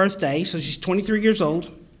around her birthday, so she's 23 years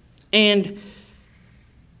old. And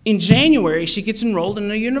in January, she gets enrolled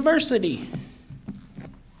in a university,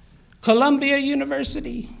 Columbia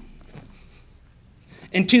University.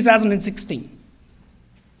 In 2016.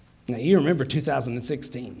 Now, you remember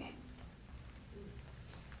 2016.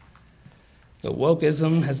 The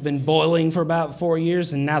wokeism has been boiling for about 4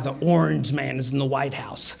 years, and now the orange man is in the White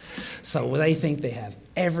House. So they think they have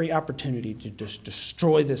every opportunity to just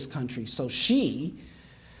destroy this country. So she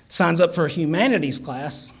signs up for a humanities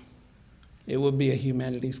class It would be a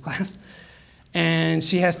humanities class. And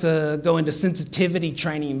she has to go into sensitivity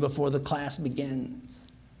training before the class begins.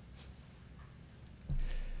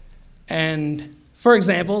 And for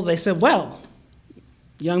example, they said, well,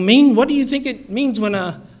 young Ming, what do you think it means when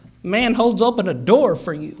a man holds open a door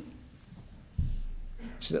for you?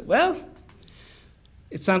 She said, well,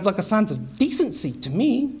 it sounds like a sign of decency to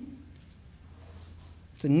me.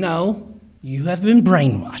 I said, no, you have been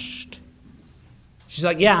brainwashed. She's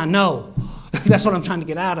like, yeah, I know. That's what I'm trying to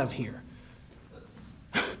get out of here.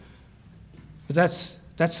 But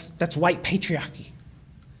that's white patriarchy.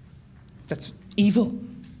 That's evil.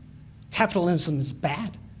 Capitalism is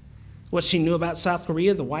bad. What she knew about South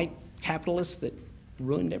Korea, the white capitalists that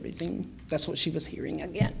ruined everything, that's what she was hearing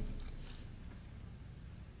again.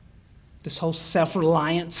 This whole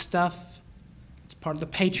self-reliant stuff, it's part of the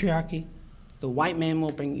patriarchy. The white man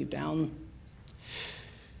will bring you down.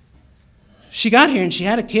 She got here and she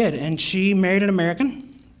had a kid and she married an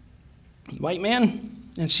American, white man.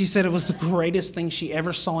 And she said it was the greatest thing she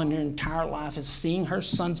ever saw in her entire life is seeing her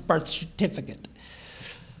son's birth certificate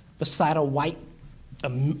beside a white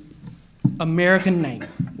American name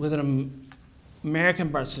with an American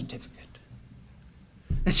birth certificate.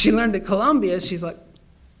 And she learned at Columbia, she's like,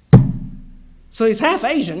 so he's half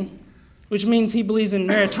Asian, which means he believes in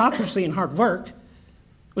meritocracy and hard work,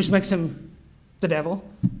 which makes him the devil.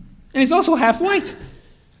 And he's also half white,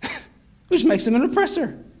 which makes him an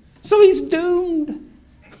oppressor. So he's doomed.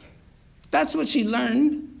 That's what she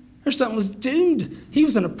learned. Her son was doomed. He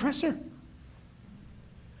was an oppressor.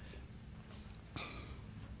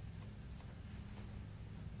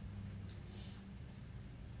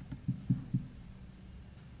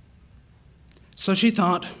 So she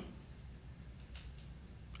thought,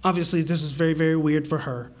 obviously this is very, very weird for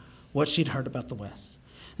her, what she'd heard about the West.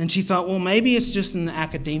 And she thought, well, maybe it's just in the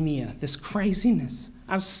academia, this craziness.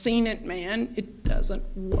 I've seen it, man. It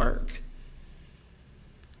doesn't work.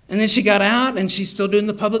 And then she got out, and she's still doing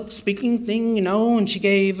the public speaking thing, you know, and she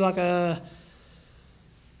gave like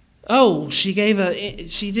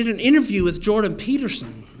she did an interview with Jordan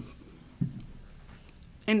Peterson.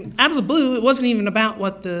 And out of the blue, it wasn't even about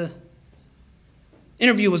what the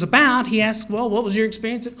interview was about. He asked, well, what was your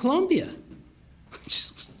experience at Columbia? It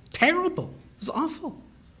was terrible. It was awful.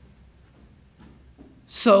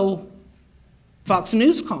 So Fox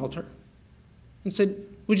News called her and said,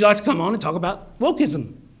 would you like to come on and talk about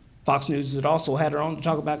wokeism? Fox News had also had her on to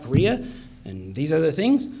talk about Korea and these other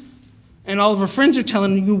things. And all of her friends are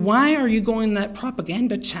telling you, why are you going that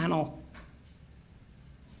propaganda channel?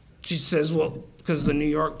 She says, well, because the New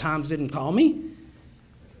York Times didn't call me.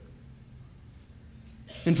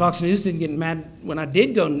 And Fox News didn't get mad when I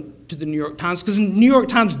did go to the New York Times, because the New York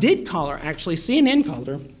Times did call her, actually. CNN called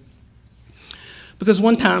her. Because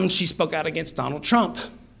one time she spoke out against Donald Trump.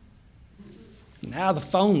 Now the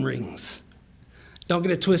phone rings. Don't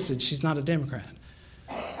get it twisted, she's not a Democrat.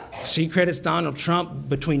 She credits Donald Trump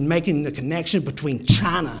between making the connection between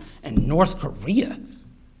China and North Korea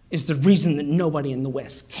is the reason that nobody in the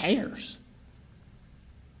West cares.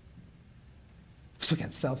 Because we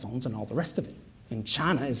got cell phones and all the rest of it. And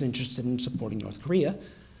China is interested in supporting North Korea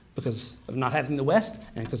because of not having the West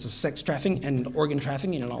and because of sex trafficking and organ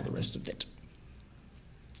trafficking and all the rest of it.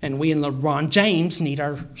 And we and LeBron James need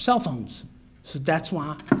our cell phones. So that's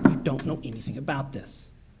why you don't know anything about this.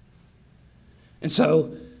 And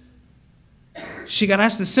so she got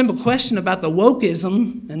asked the simple question about the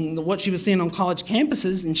wokeism and what she was seeing on college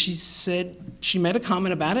campuses, and she said she made a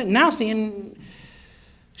comment about it. And now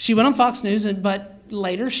she went on Fox News, but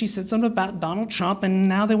later she said something about Donald Trump, and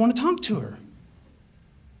now they want to talk to her.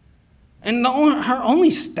 And her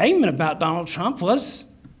only statement about Donald Trump was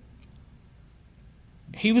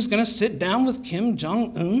he was going to sit down with Kim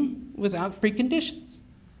Jong-un without preconditions.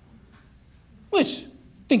 Which,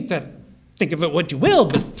 think of it what you will,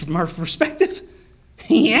 but from her perspective,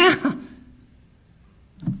 yeah.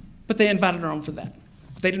 But they invited her on for that.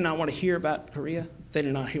 They did not want to hear about Korea. They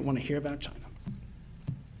did not want to hear about China.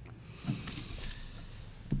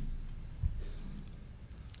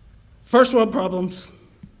 First world problems.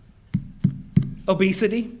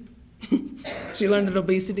 Obesity. She learned that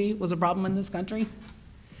obesity was a problem in this country.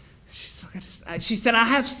 She said, I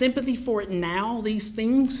have sympathy for it now, these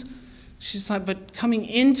things. She's like, but coming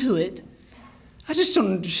into it, I just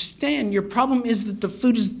don't understand. Your problem is that the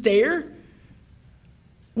food is there.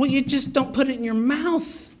 Well, you just don't put it in your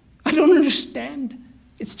mouth. I don't understand.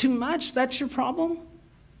 It's too much. That's your problem.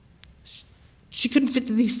 She couldn't fit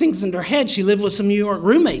these things into her head. She lived with some New York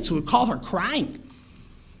roommates who would call her crying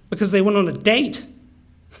because they went on a date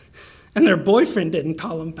and their boyfriend didn't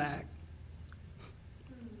call them back.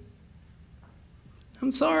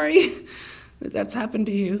 I'm sorry that that's happened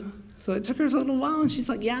to you. So it took her a little while, and she's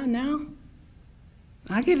like, yeah, now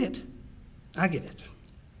I get it. I get it.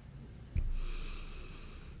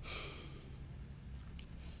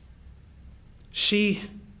 She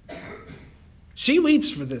weeps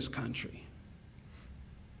for this country.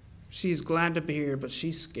 She's glad to be here, but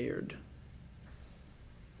she's scared.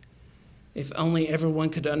 If only everyone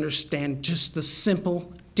could understand just the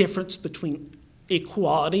simple difference between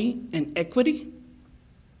equality and equity.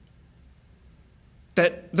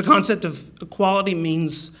 That the concept of equality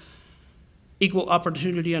means equal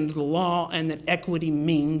opportunity under the law, and that equity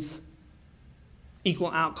means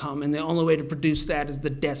equal outcome. And the only way to produce that is the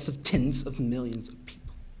deaths of tens of millions of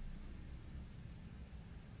people.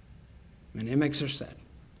 And it makes her sad.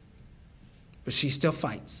 But she still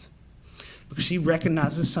fights. Because she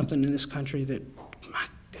recognizes something in this country that, my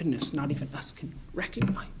goodness, not even us can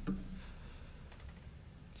recognize.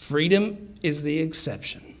 Freedom is the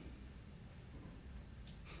exception.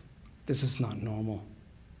 This is not normal.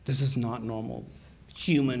 This is not normal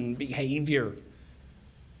human behavior.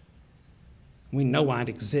 We know why it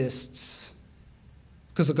exists.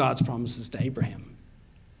 Because of God's promises to Abraham.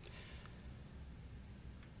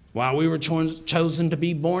 While we were chosen to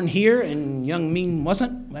be born here and young Mean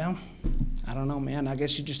wasn't, well, I don't know, man. I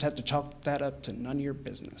guess you just have to chalk that up to none of your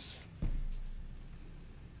business.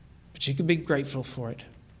 But you can be grateful for it,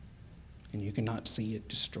 and you cannot see it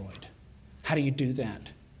destroyed. How do you do that?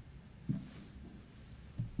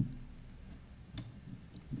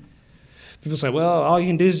 People say, well, all you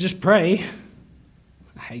can do is just pray.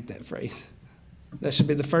 I hate that phrase. That should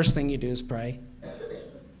be the first thing you do is pray.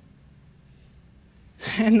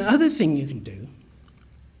 And the other thing you can do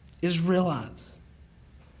is realize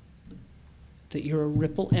that you're a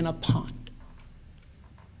ripple in a pond.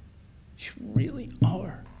 You really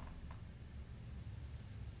are.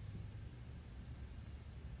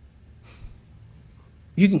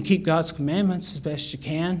 You can keep God's commandments as best you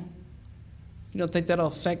can. You don't think that'll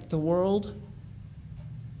affect the world?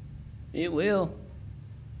 It will.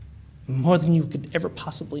 More than you could ever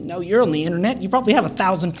possibly know. You're on the internet. You probably have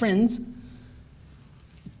 1,000 friends.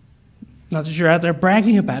 Not that you're out there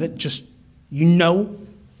bragging about it, just you know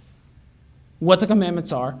what the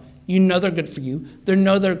commandments are. You know they're good for you. They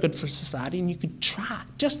know they're good for society, and you could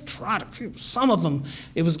just try to keep some of them.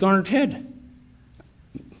 It was Garnet Head.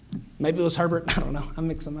 Maybe it was Herbert, I don't know, I'm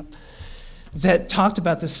mixing them up. That talked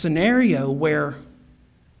about this scenario where,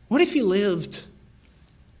 what if you lived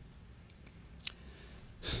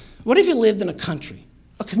in a country,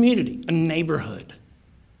 a community, a neighborhood,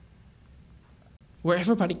 where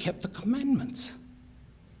everybody kept the commandments?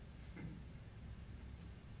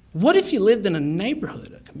 What if you lived in a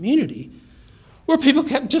neighborhood, a community, where people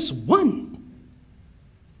kept just one?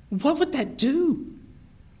 What would that do?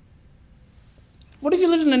 What if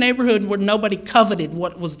you lived in a neighborhood where nobody coveted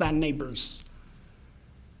what was thy neighbor's?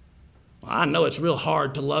 Well, I know it's real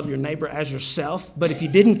hard to love your neighbor as yourself, but if you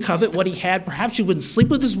didn't covet what he had, perhaps you wouldn't sleep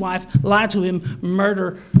with his wife, lie to him,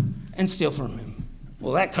 murder, and steal from him.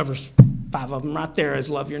 Well, that covers 5 of them right there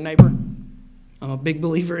as love your neighbor. I'm a big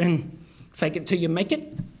believer in fake it till you make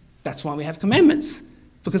it. That's why we have commandments,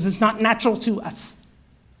 because it's not natural to us.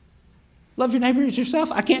 Love your neighbor as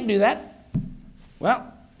yourself? I can't do that.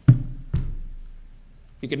 Well,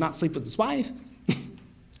 you could not sleep with his wife.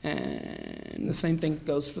 And the same thing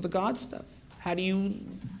goes for the God stuff. How do you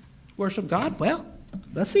worship God? Well,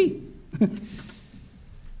 let's see. You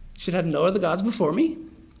should have no other gods before me.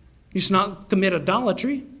 You should not commit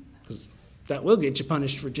idolatry, because that will get you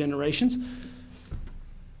punished for generations.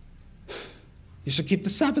 You should keep the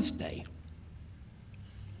Sabbath day.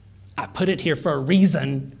 I put it here for a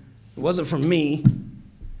reason. It wasn't for me.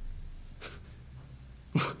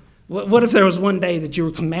 What if there was one day that you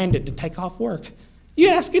were commanded to take off work?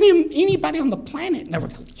 You'd ask anybody on the planet, and they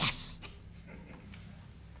would go, yes.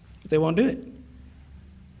 But they won't do it.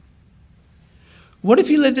 What if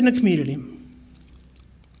you lived in a community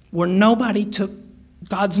where nobody took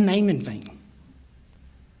God's name in vain?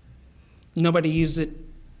 Nobody used it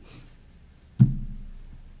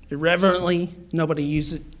irreverently. Nobody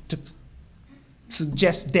used it to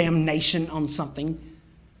suggest damnation on something.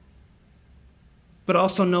 But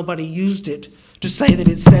also nobody used it to say that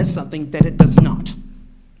it says something that it does not,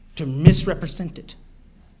 to misrepresent it.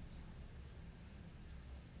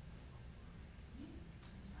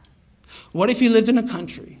 What if you lived in a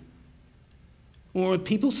country where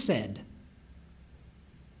people said,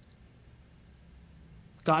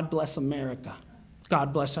 God bless America,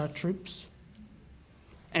 God bless our troops,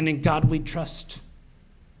 and in God we trust?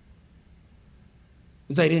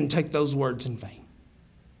 They didn't take those words in vain.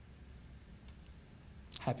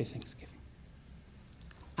 Happy Thanksgiving.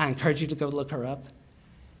 encourage you to go look her up.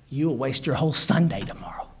 You will waste your whole Sunday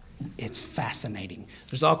tomorrow. It's fascinating.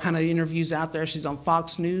 There's all kind of interviews out there. She's on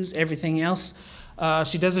Fox News, everything else.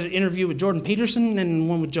 She does an interview with Jordan Peterson and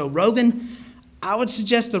one with Joe Rogan. I would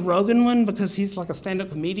suggest the Rogan one because he's like a stand-up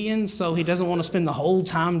comedian, so he doesn't want to spend the whole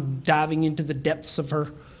time diving into the depths of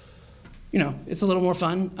her. You know, it's a little more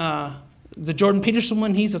fun. The Jordan Peterson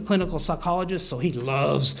one, he's a clinical psychologist, so he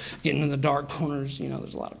loves getting in the dark corners. You know,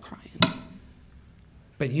 there's a lot of crying.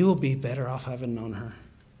 But you will be better off having known her.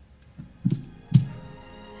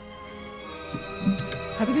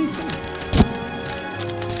 Happy Thanksgiving.